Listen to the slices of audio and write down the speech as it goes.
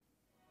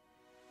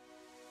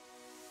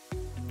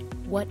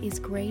What is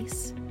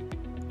grace?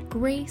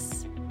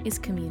 Grace is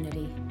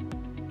community.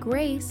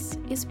 Grace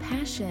is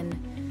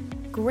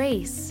passion.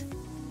 Grace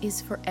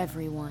is for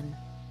everyone.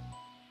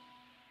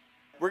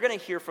 We're going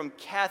to hear from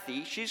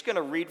Kathy. She's going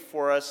to read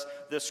for us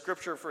the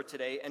scripture for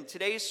today. And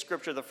today's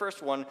scripture, the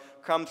first one,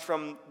 comes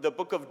from the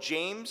book of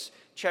James,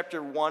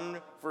 chapter 1,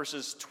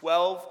 verses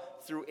 12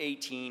 through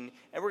 18.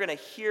 And we're going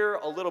to hear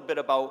a little bit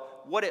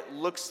about what it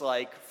looks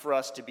like for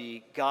us to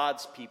be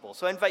God's people.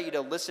 So I invite you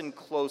to listen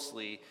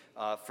closely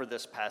for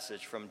this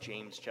passage from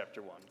James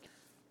chapter 1.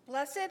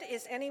 Blessed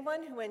is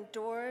anyone who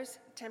endures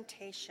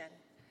temptation.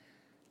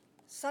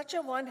 Such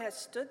a one has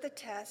stood the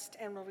test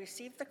and will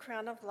receive the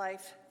crown of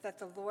life that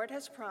the Lord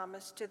has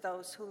promised to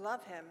those who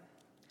love him.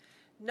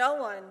 No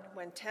one,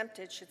 when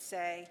tempted, should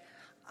say,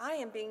 I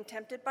am being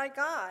tempted by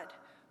God,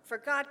 for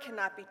God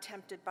cannot be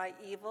tempted by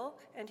evil,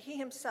 and he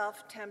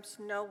himself tempts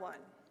no one.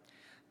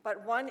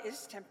 But one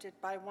is tempted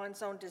by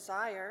one's own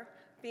desire,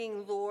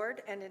 being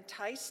lured and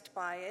enticed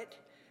by it.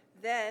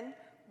 Then,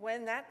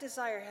 when that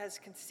desire has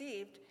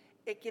conceived,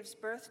 it gives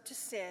birth to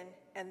sin,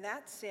 and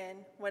that sin,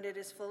 when it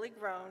is fully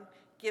grown,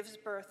 gives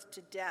birth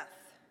to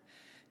death.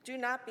 Do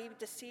not be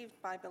deceived,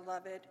 my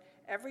beloved.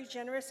 Every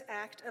generous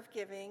act of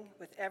giving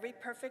with every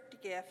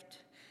perfect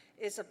gift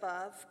is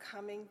above,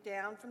 coming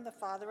down from the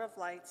Father of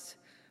lights,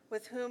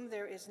 with whom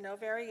there is no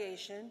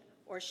variation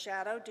or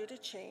shadow due to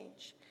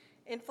change.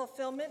 In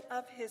fulfillment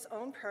of his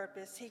own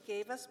purpose, he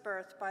gave us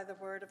birth by the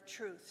word of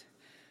truth,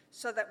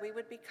 so that we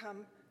would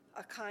become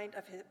a kind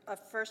of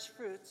first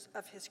fruits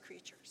of his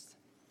creatures.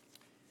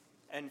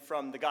 And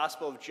from the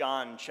Gospel of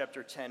John,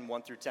 chapter 10,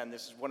 1 through 10,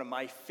 this is one of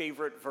my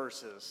favorite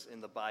verses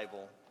in the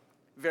Bible.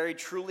 Very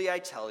truly I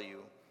tell you,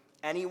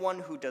 anyone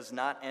who does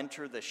not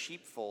enter the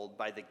sheepfold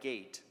by the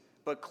gate,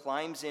 but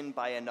climbs in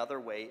by another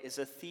way, is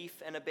a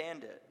thief and a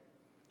bandit.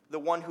 The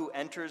one who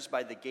enters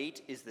by the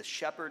gate is the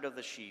shepherd of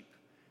the sheep.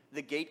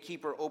 The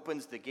gatekeeper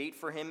opens the gate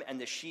for him,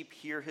 and the sheep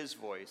hear his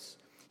voice.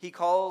 He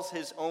calls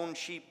his own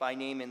sheep by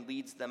name and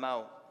leads them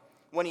out.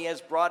 When he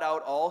has brought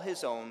out all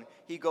his own,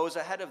 he goes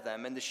ahead of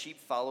them, and the sheep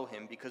follow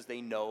him because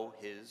they know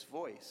his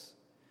voice.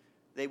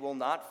 They will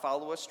not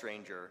follow a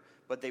stranger,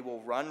 but they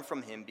will run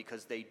from him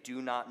because they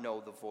do not know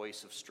the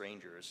voice of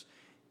strangers.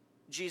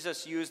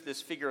 Jesus used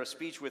this figure of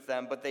speech with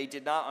them, but they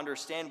did not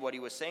understand what he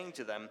was saying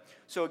to them.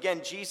 So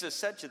again, Jesus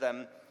said to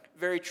them,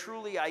 very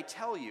truly I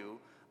tell you,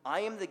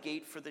 I am the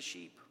gate for the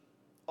sheep.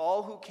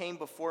 All who came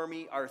before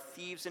me are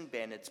thieves and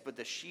bandits, but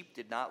the sheep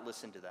did not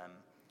listen to them.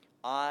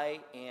 I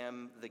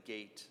am the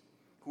gate.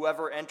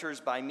 Whoever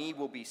enters by me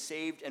will be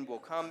saved and will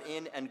come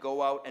in and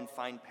go out and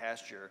find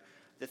pasture.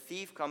 The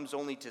thief comes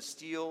only to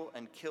steal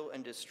and kill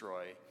and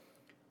destroy.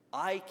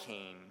 I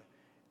came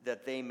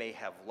that they may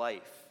have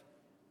life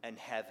and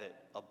have it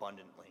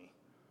abundantly.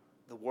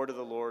 The word of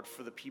the Lord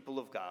for the people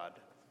of God.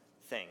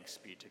 Thanks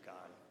be to God.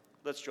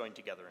 Let's join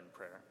together in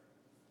prayer.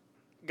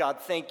 God,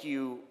 thank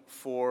you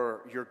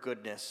for your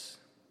goodness,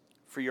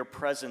 for your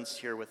presence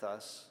here with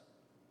us.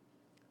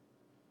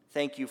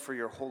 Thank you for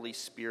your Holy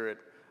Spirit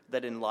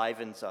that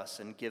enlivens us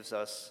and gives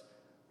us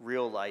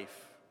real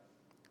life.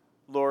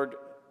 Lord,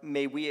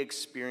 may we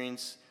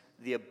experience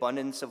the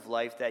abundance of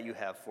life that you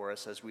have for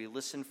us as we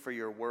listen for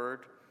your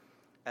word,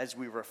 as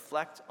we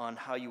reflect on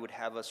how you would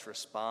have us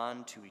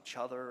respond to each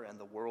other and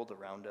the world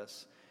around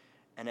us,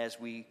 and as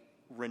we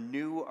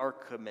renew our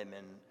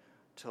commitment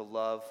to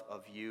love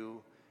of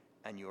you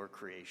and your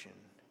creation.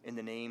 In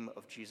the name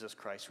of Jesus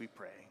Christ we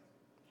pray.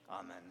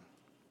 Amen.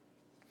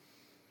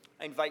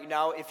 I invite you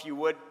now, if you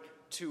would,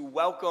 to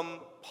welcome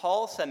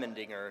Paul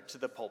Semendinger to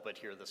the pulpit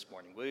here this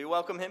morning. Will you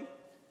welcome him?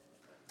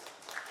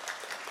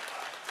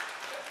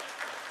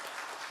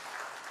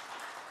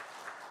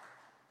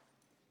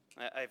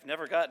 I've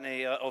never gotten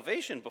an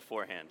ovation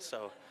beforehand,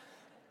 so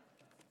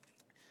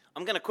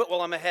I'm going to quit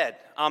while I'm ahead.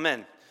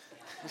 Amen.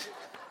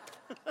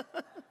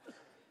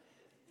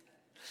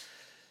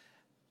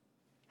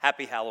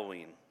 Happy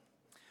Halloween.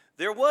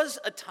 There was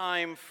a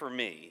time for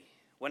me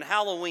when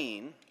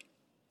Halloween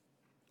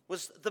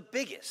was the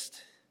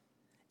biggest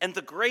and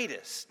the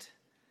greatest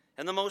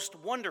and the most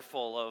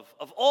wonderful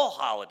of all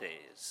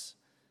holidays.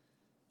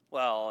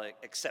 Well,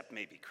 except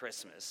maybe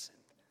Christmas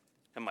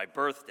and my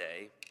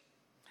birthday.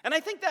 And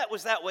I think that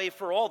was that way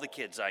for all the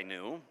kids I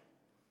knew.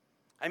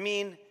 I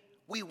mean,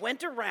 we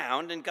went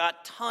around and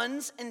got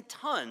tons and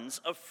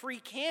tons of free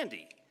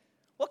candy.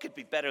 What could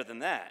be better than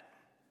that?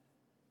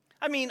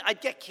 I mean, I'd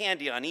get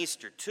candy on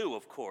Easter too,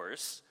 of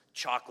course.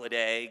 Chocolate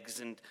eggs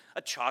and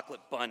a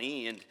chocolate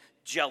bunny and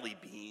jelly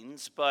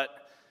beans,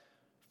 but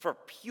for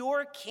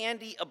pure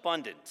candy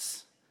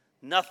abundance,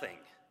 nothing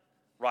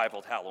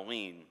rivaled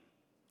Halloween.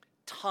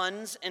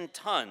 Tons and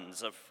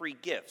tons of free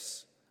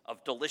gifts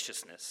of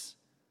deliciousness.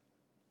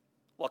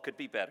 What could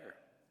be better?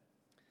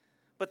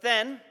 But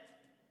then,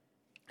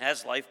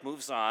 as life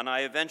moves on, I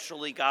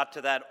eventually got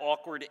to that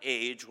awkward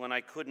age when I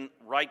couldn't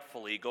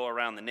rightfully go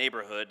around the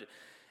neighborhood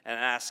and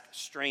ask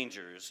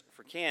strangers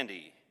for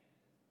candy.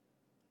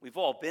 We've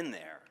all been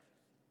there.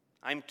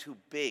 I'm too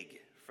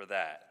big for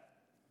that.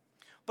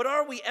 But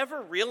are we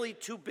ever really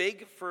too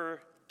big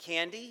for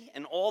candy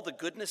and all the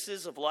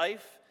goodnesses of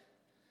life?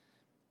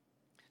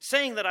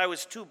 Saying that I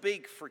was too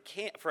big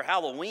for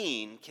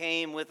Halloween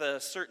came with a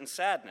certain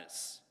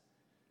sadness.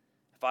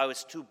 If I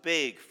was too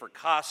big for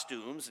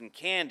costumes and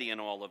candy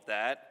and all of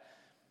that,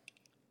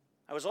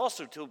 I was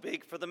also too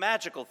big for the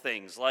magical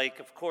things, like,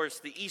 of course,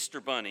 the Easter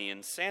Bunny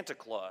and Santa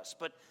Claus.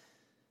 But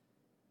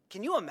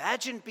can you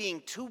imagine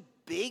being too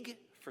big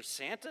for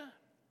Santa?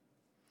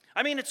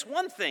 I mean, it's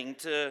one thing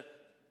to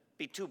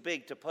be too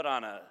big to put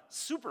on a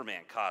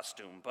Superman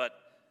costume, but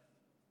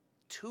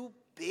too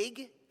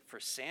big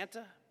for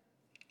Santa?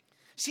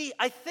 See,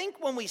 I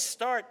think when we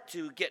start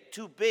to get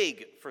too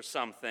big for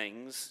some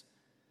things,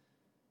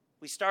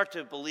 we start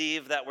to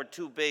believe that we're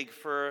too big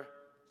for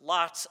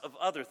lots of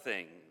other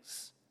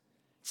things.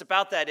 It's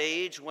about that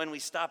age when we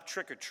stop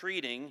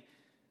trick-or-treating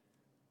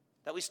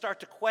that we start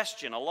to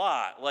question a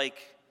lot,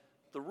 like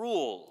the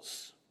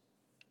rules,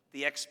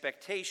 the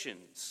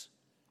expectations,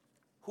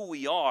 who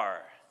we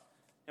are,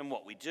 and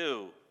what we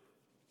do.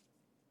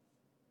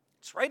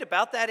 It's right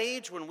about that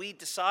age when we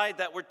decide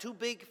that we're too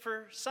big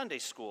for Sunday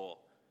school.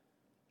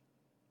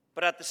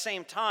 But at the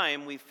same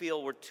time, we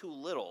feel we're too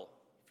little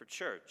for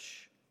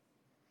church.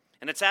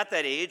 And it's at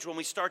that age when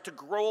we start to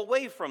grow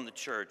away from the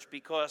church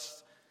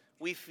because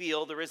we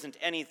feel there isn't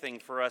anything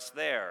for us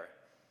there.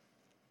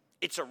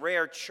 It's a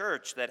rare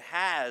church that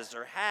has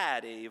or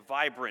had a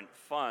vibrant,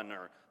 fun,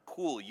 or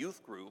cool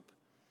youth group.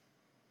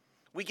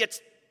 We get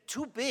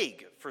too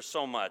big for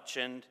so much,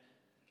 and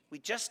we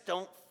just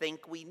don't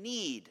think we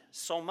need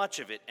so much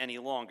of it any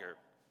longer.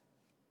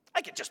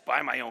 I could just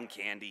buy my own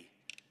candy.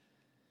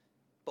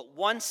 But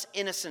once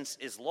innocence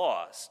is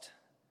lost,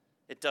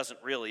 it doesn't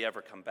really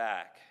ever come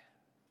back.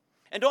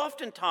 And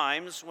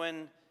oftentimes,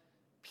 when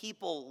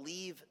people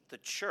leave the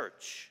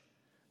church,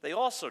 they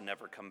also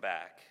never come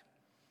back.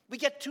 We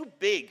get too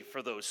big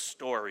for those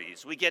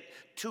stories. We get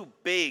too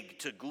big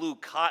to glue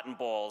cotton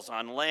balls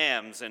on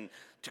lambs and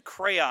to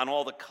crayon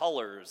all the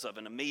colors of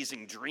an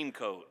amazing dream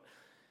coat.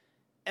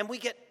 And we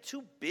get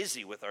too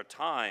busy with our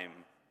time.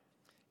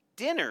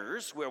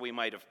 Dinners, where we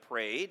might have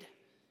prayed,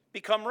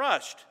 become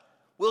rushed.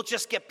 We'll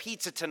just get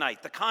pizza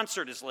tonight. The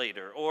concert is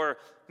later. Or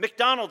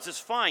McDonald's is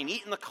fine.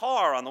 Eat in the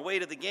car on the way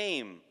to the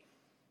game.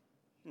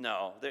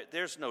 No,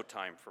 there's no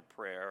time for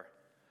prayer.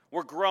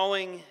 We're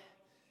growing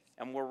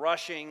and we're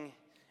rushing.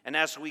 And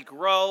as we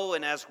grow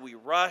and as we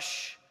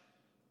rush,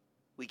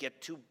 we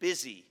get too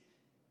busy.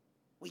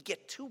 We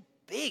get too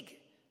big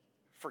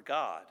for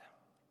God.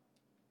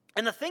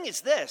 And the thing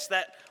is this,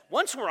 that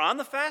once we're on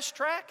the fast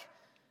track,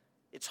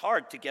 it's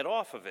hard to get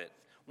off of it.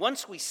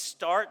 Once we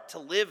start to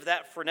live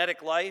that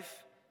frenetic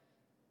life,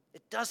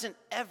 it doesn't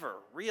ever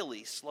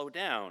really slow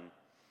down.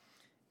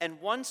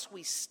 And once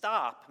we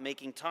stop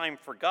making time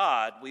for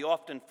God, we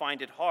often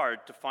find it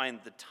hard to find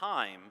the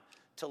time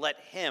to let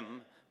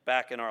Him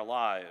back in our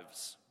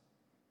lives.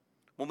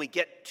 When we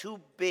get too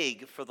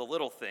big for the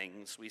little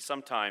things, we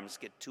sometimes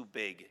get too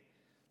big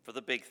for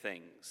the big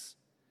things.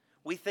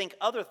 We think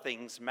other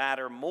things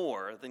matter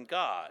more than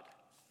God.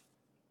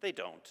 They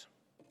don't.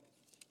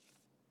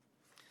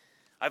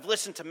 I've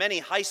listened to many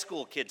high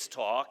school kids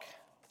talk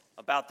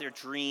about their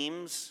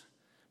dreams,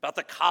 about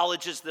the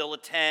colleges they'll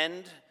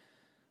attend,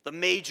 the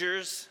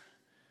majors,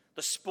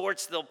 the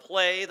sports they'll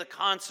play, the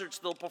concerts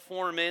they'll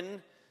perform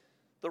in,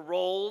 the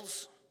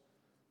roles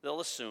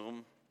they'll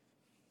assume.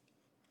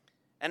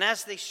 And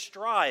as they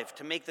strive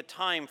to make the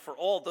time for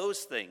all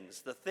those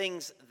things, the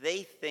things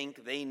they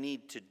think they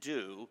need to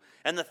do,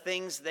 and the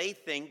things they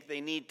think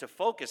they need to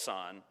focus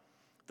on,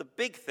 the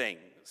big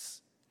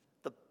things,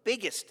 the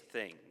biggest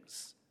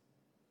things,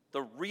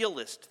 the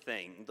realest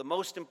thing, the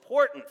most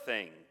important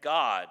thing,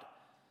 God,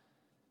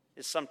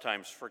 is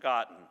sometimes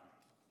forgotten.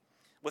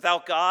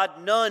 Without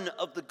God, none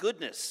of the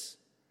goodness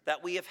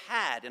that we have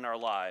had in our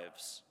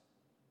lives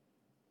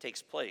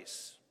takes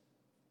place.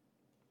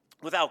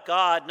 Without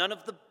God, none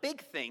of the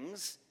big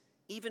things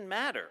even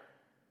matter.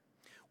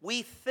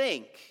 We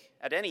think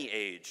at any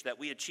age that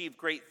we achieve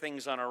great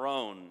things on our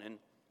own, and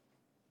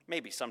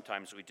maybe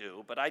sometimes we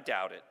do, but I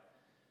doubt it.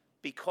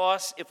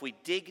 Because if we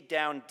dig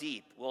down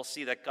deep, we'll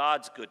see that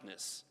God's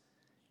goodness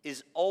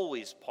is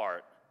always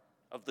part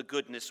of the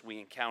goodness we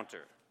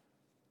encounter.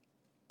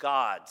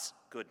 God's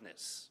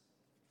goodness.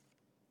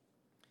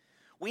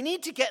 We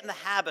need to get in the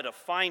habit of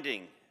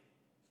finding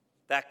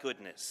that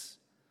goodness,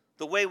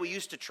 the way we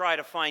used to try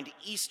to find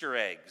Easter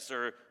eggs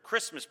or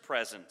Christmas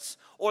presents,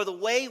 or the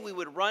way we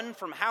would run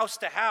from house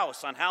to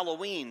house on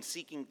Halloween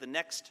seeking the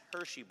next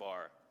Hershey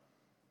bar.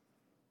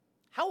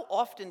 How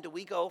often do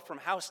we go from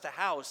house to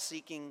house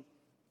seeking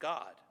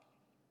God?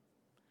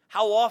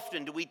 How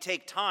often do we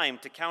take time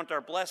to count our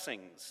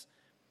blessings?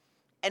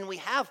 And we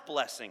have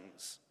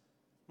blessings,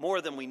 more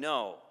than we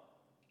know,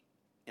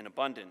 in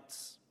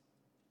abundance.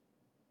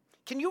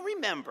 Can you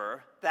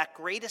remember that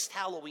greatest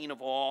Halloween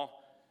of all,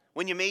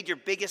 when you made your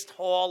biggest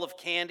haul of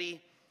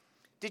candy?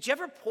 Did you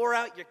ever pour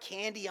out your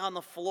candy on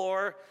the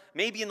floor,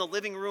 maybe in the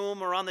living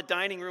room or on the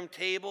dining room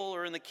table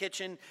or in the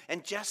kitchen,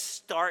 and just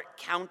start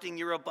counting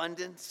your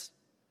abundance?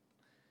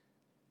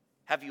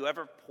 Have you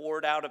ever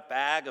poured out a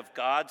bag of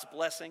God's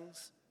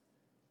blessings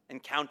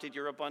and counted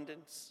your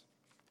abundance?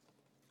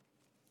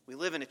 We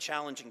live in a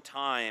challenging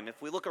time.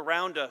 If we look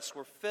around us,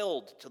 we're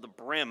filled to the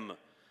brim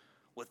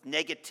with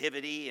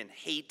negativity and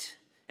hate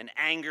and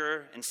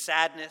anger and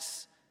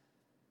sadness.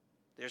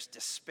 There's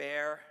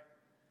despair.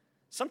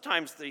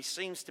 Sometimes there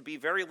seems to be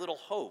very little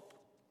hope.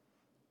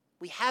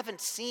 We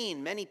haven't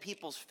seen many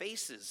people's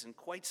faces in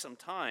quite some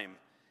time,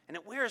 and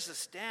it wears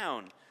us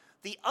down.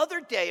 The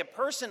other day, a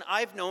person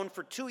I've known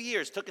for 2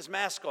 years took his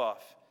mask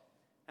off,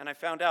 and I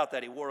found out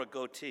that he wore a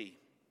goatee.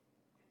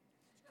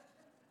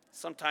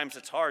 Sometimes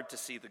it's hard to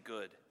see the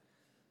good,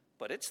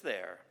 but it's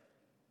there.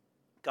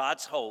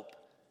 God's hope,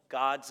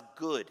 God's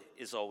good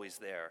is always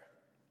there.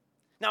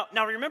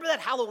 Now remember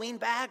that Halloween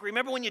bag?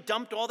 Remember when you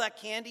dumped all that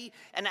candy?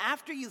 And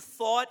after you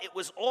thought it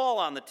was all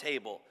on the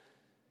table,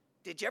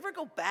 did you ever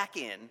go back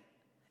in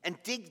and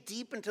dig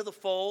deep into the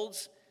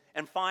folds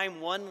and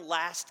find one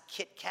last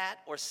Kit Kat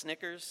or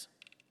Snickers?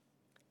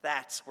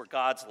 That's where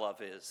God's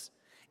love is.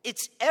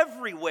 It's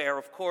everywhere,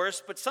 of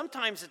course, but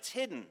sometimes it's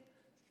hidden,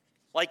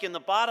 like in the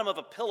bottom of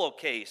a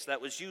pillowcase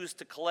that was used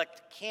to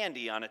collect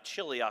candy on a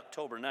chilly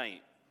October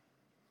night.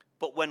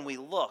 But when we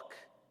look,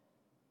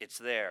 it's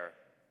there.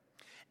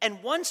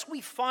 And once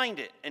we find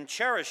it and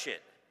cherish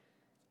it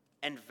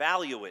and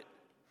value it,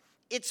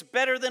 it's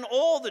better than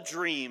all the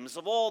dreams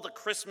of all the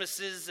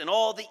Christmases and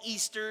all the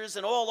Easters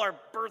and all our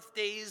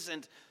birthdays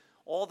and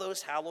all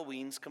those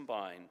Halloweens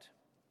combined.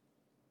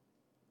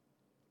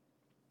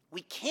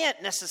 We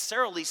can't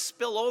necessarily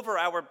spill over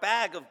our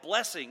bag of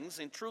blessings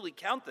and truly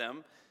count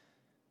them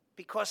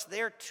because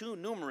they're too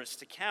numerous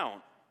to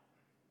count.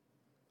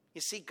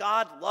 You see,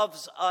 God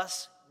loves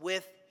us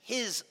with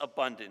His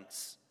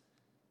abundance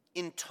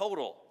in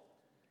total,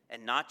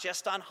 and not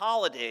just on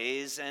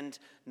holidays and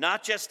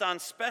not just on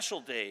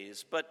special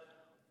days, but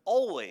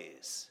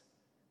always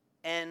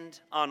and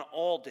on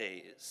all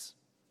days.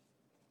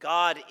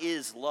 God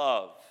is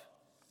love.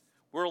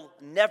 We'll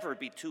never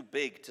be too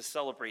big to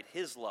celebrate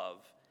His love,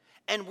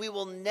 and we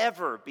will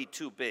never be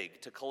too big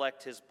to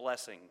collect His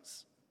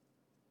blessings.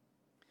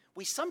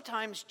 We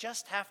sometimes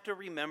just have to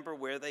remember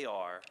where they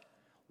are,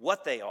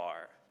 what they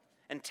are,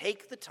 and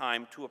take the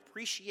time to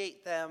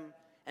appreciate them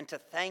and to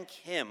thank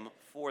Him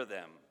for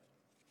them.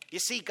 You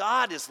see,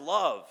 God is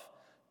love.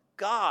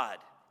 God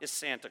is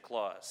Santa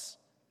Claus.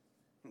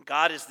 And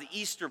God is the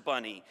Easter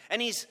Bunny,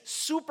 and He's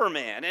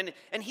Superman,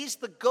 and He's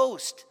the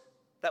ghost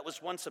that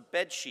was once a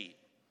bedsheet,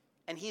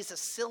 and He's a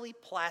silly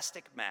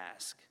plastic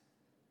mask.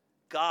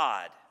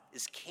 God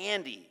is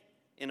candy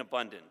in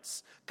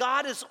abundance.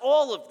 God is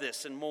all of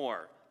this and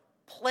more,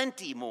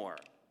 plenty more.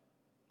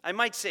 I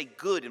might say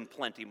good and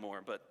plenty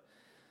more, but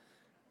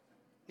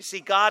you see,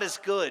 God is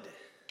good,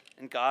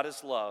 and God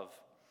is love.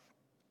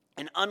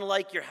 And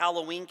unlike your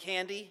Halloween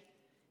candy,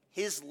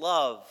 His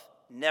love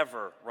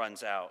never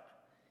runs out.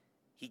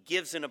 He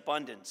gives in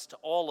abundance to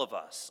all of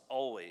us,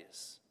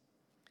 always.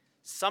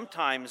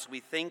 Sometimes we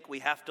think we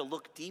have to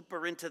look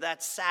deeper into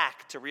that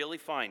sack to really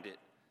find it,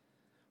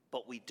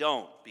 but we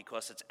don't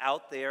because it's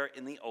out there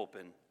in the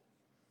open.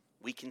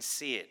 We can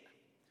see it.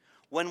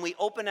 When we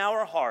open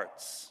our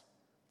hearts,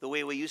 the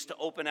way we used to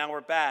open our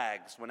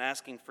bags when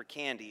asking for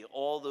candy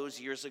all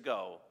those years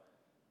ago,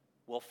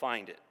 we'll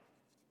find it.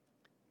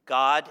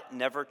 God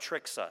never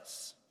tricks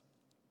us.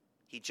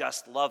 He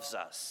just loves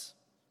us.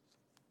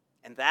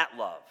 And that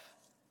love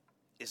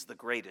is the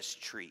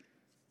greatest treat.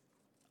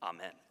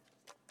 Amen.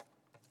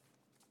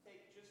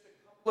 Take just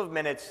a couple of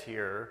minutes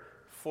here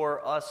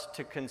for us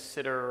to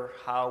consider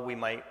how we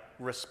might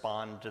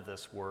respond to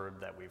this word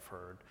that we've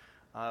heard.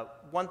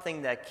 One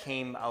thing that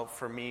came out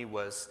for me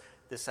was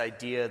this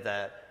idea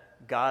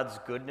that God's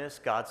goodness,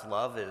 God's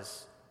love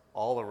is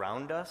all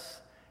around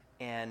us.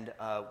 And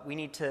we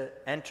need to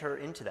enter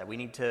into that. We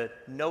need to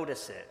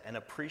notice it and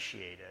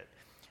appreciate it.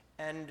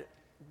 And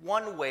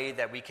one way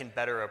that we can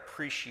better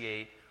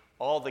appreciate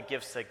all the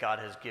gifts that God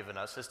has given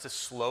us is to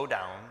slow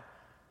down,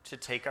 to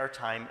take our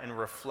time and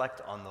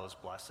reflect on those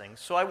blessings.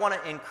 So I want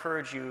to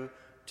encourage you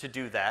to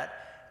do that.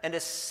 And a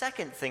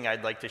second thing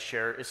I'd like to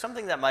share is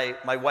something that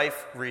my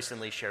wife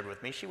recently shared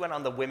with me. She went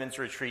on the women's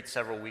retreat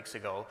several weeks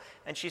ago,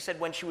 and she said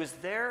when she was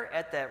there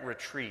at that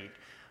retreat,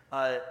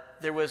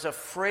 there was a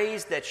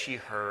phrase that she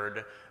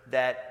heard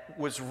that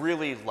was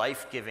really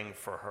life-giving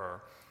for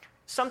her.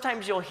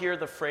 Sometimes you'll hear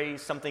the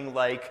phrase something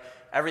like,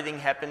 everything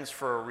happens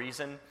for a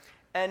reason.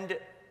 And,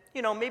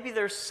 maybe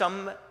there's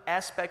some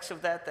aspects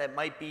of that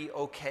might be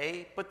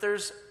okay, but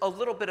there's a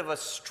little bit of a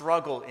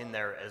struggle in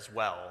there as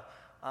well.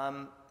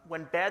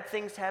 When bad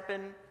things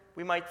happen,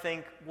 we might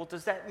think, well,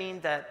 does that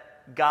mean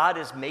that God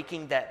is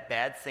making that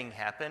bad thing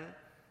happen?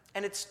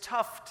 And it's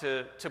tough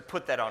to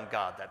put that on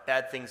God, that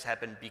bad things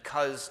happen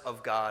because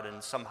of God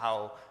and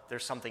somehow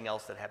there's something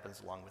else that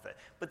happens along with it.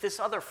 But this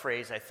other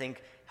phrase, I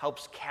think,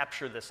 helps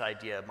capture this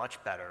idea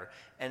much better,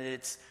 and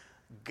it's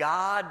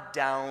God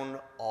down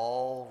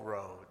all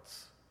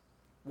roads.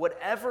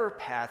 Whatever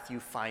path you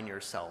find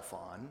yourself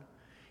on,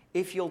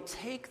 if you'll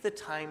take the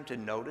time to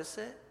notice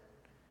it,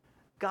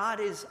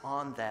 God is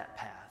on that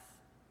path.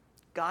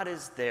 God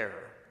is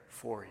there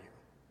for you.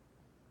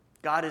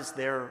 God is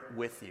there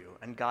with you,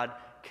 and God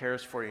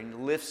cares for you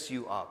and lifts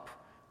you up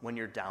when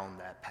you're down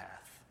that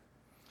path.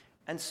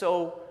 And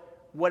so,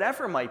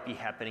 whatever might be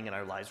happening in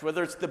our lives,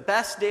 whether it's the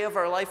best day of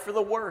our life or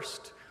the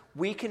worst,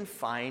 we can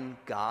find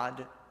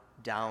God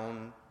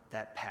down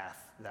that path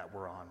that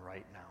we're on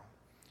right now.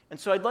 And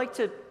so I'd like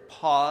to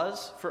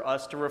pause for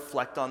us to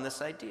reflect on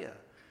this idea.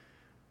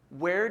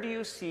 Where do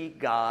you see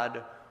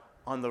God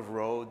on the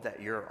road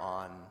that you're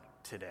on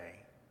today?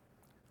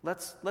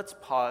 Let's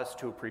pause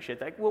to appreciate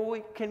that. Well,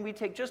 can we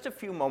take just a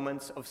few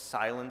moments of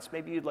silence?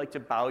 Maybe you'd like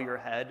to bow your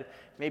head.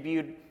 Maybe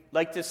you'd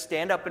like to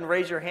stand up and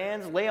raise your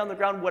hands, lay on the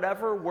ground,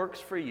 whatever works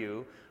for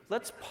you.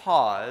 Let's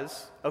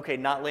pause. Okay,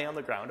 not lay on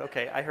the ground.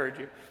 Okay, I heard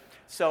you.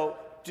 So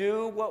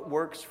do what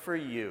works for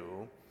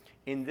you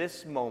in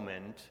this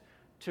moment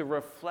to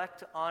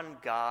reflect on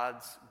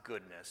God's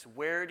goodness.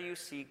 Where do you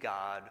see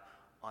God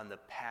on the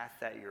path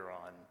that you're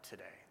on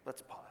today?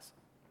 Let's pause.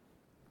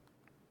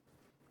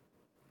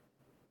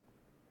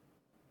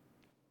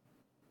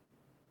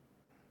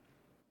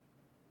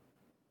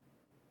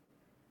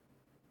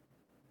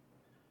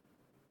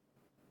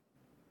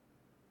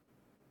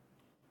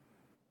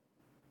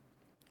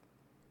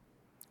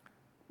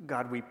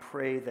 God, we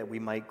pray that we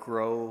might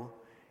grow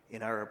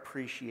in our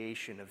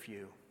appreciation of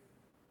you,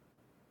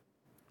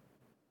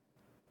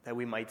 that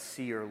we might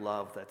see your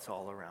love that's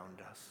all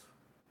around us.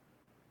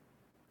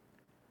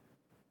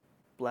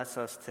 Bless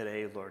us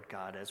today, Lord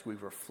God, as we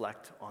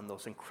reflect on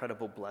those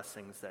incredible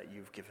blessings that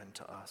you've given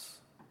to us.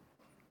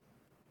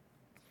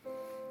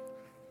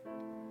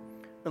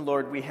 And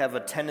Lord, we have a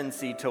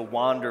tendency to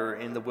wander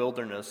in the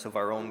wilderness of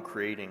our own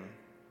creating.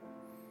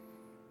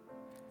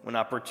 When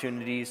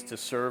opportunities to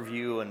serve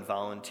you and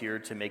volunteer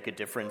to make a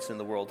difference in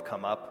the world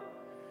come up,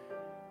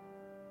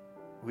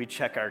 we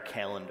check our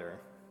calendar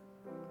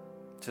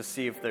to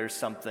see if there's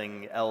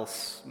something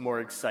else more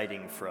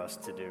exciting for us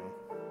to do.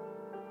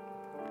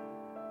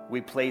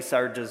 We place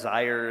our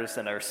desires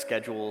and our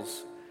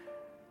schedules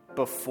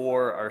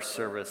before our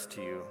service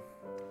to you.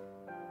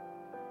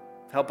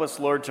 Help us,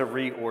 Lord, to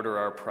reorder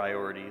our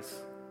priorities.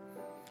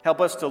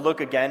 Help us to look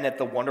again at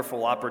the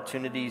wonderful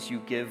opportunities you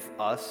give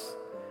us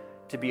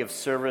to be of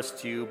service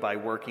to you by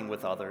working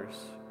with others,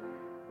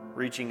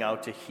 reaching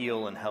out to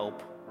heal and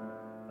help.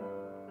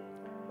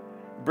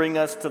 Bring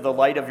us to the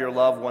light of your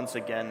love once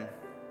again.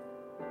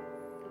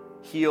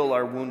 Heal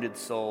our wounded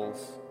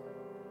souls.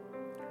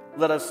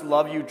 Let us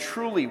love you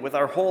truly with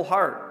our whole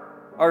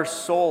heart, our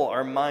soul,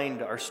 our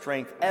mind, our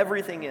strength,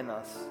 everything in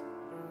us.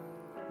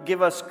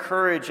 Give us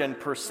courage and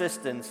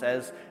persistence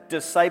as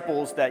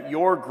disciples that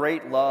your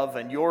great love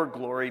and your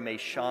glory may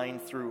shine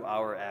through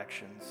our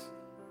actions.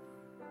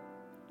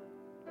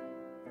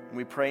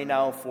 We pray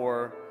now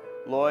for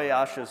Loy,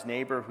 Asha's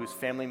neighbor, whose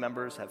family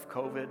members have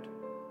COVID,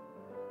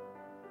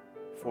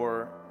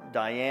 for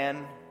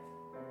Diane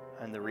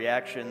and the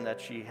reaction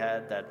that she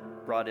had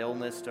that brought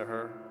illness to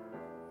her.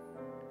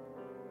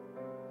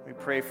 We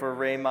pray for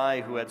Ray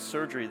Mai, who had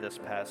surgery this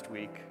past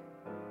week.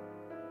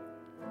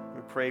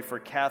 We pray for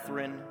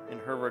Catherine in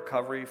her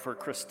recovery, for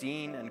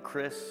Christine and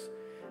Chris,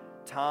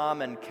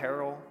 Tom and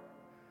Carol,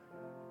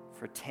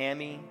 for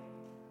Tammy,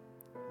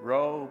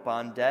 Ro,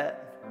 Bondette,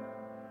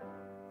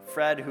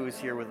 Fred, who is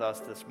here with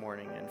us this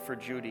morning, and for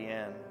Judy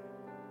Ann.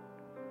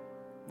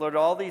 Lord,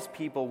 all these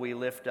people we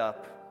lift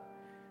up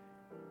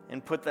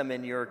and put them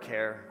in your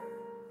care.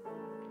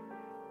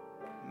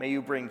 May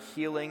you bring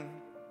healing.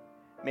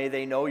 May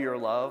they know your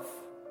love.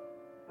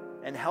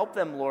 And help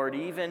them, Lord,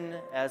 even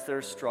as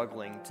they're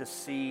struggling, to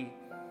see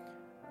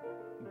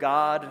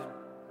God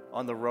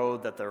on the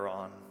road that they're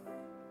on.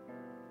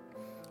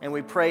 And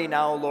we pray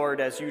now,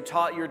 Lord, as you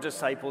taught your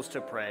disciples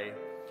to pray,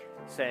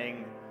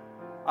 saying,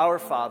 Our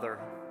Father,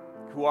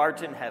 who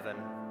art in heaven,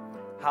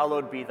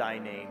 hallowed be thy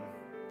name.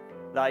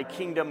 Thy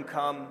kingdom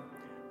come,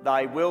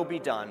 thy will be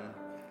done,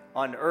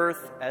 on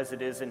earth as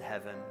it is in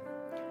heaven.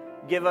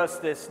 Give us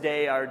this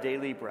day our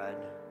daily bread,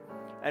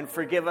 and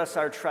forgive us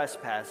our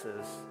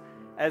trespasses,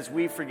 as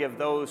we forgive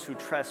those who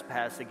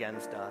trespass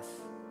against us.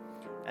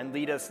 And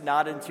lead us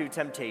not into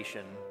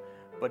temptation,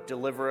 but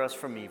deliver us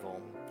from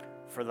evil.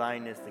 For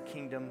thine is the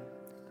kingdom,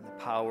 and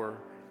the power,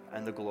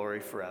 and the glory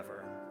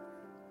forever.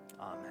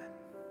 Amen.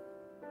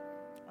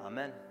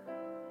 Amen.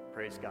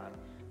 Praise God.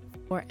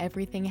 For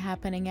everything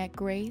happening at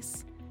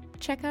Grace,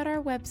 check out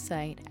our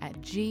website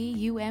at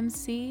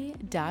gumc.org.